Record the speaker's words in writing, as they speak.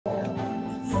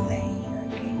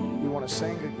to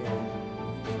sing again.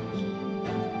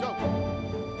 Go.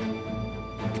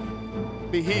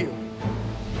 Be healed.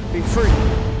 Be free.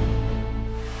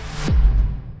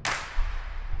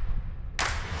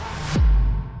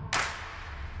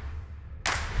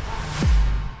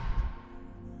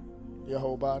 Your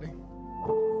whole body.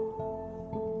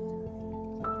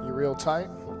 You real tight.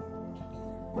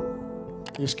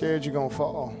 You're scared you're gonna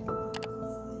fall.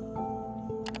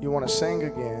 You want to sing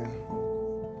again.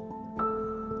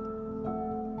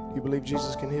 You believe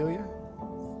Jesus can heal you?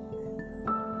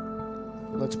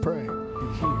 Let's pray. Be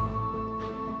healed.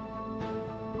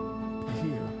 Be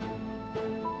healed.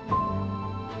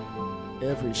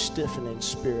 Every stiffening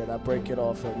spirit, I break it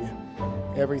off of you.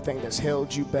 Everything that's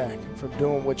held you back from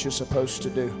doing what you're supposed to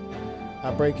do,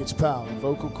 I break its power.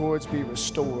 Vocal cords be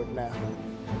restored now.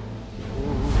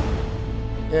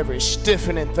 Ooh. Every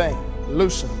stiffening thing,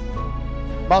 loosen.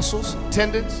 Muscles,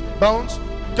 tendons, bones,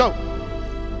 go.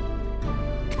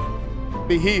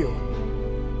 Be healed.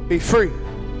 Be free.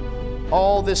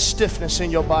 All this stiffness in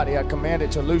your body, I command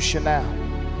it to loose you now.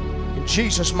 In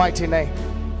Jesus' mighty name,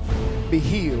 be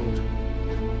healed.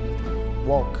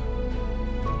 Walk.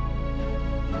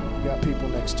 You got people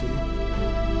next to you.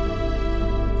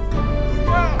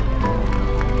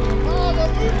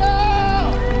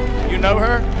 You know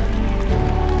her?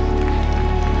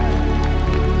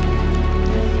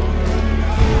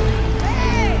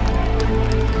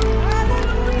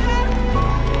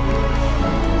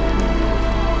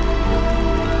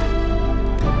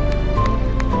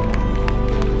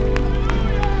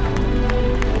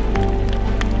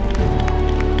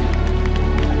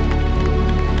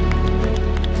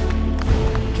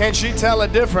 Can she tell a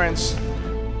difference?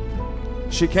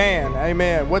 She can.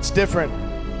 Amen. What's different?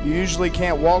 You usually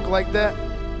can't walk like that.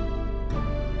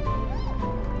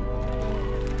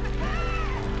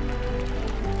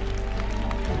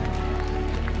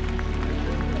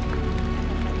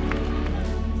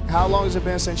 How long has it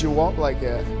been since you walked like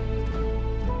that?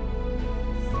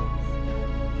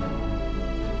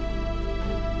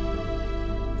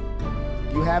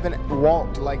 You haven't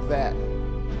walked like that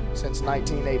since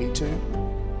 1982.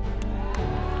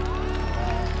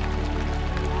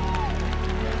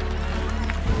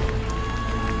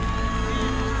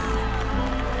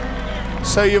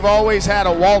 So you've always had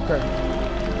a walker.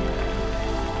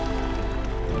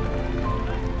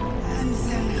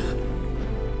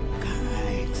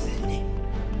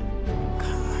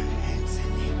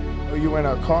 Oh, you were in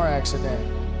a car accident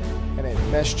and it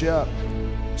messed you up.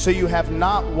 So you have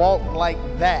not walked like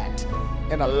that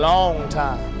in a long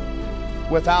time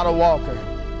without a walker.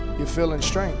 You're feeling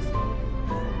strength.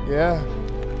 Yeah.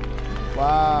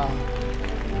 Wow.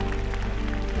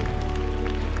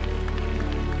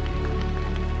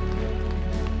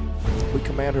 We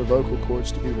command her vocal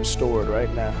cords to be restored right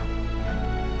now.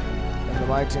 In the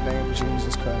mighty name of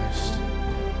Jesus Christ.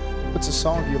 What's a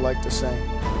song you like to sing?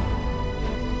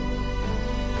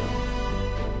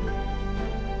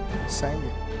 Sing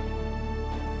it.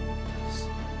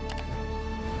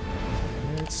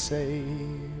 It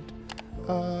saved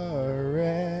a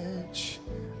wretch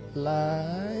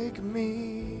like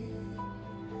me.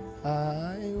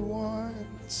 I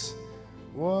once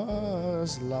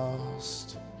was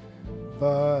lost,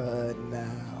 but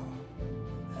now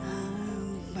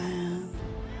I'm found.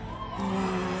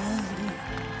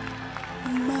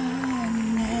 But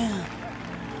now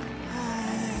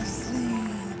I see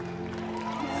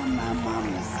my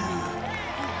mama's song.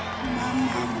 My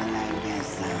mama like that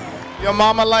song. Your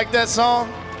mama like that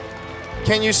song?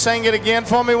 Can you sing it again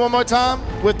for me one more time?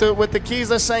 With the keys,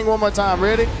 let's sing one more time.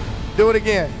 Ready? Do it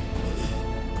again.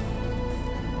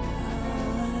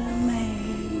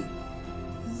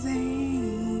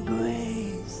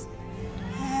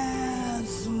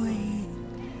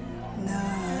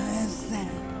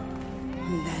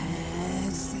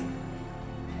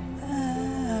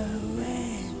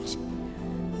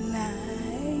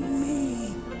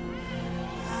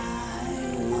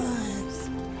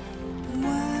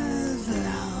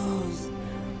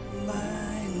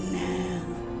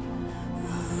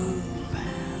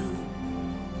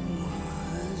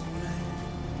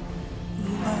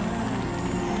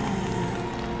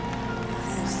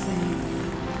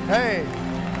 Hey,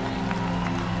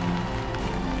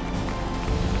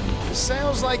 it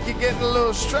sounds like you're getting a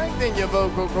little strength in your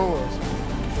vocal cords.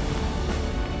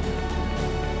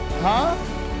 Huh?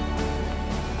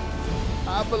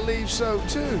 I believe so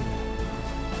too.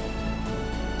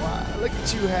 Wow, look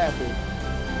at you happy.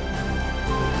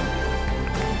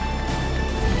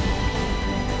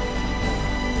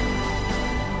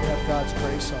 You have God's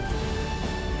grace on you.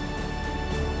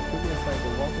 Do me a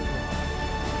favor, walk with me.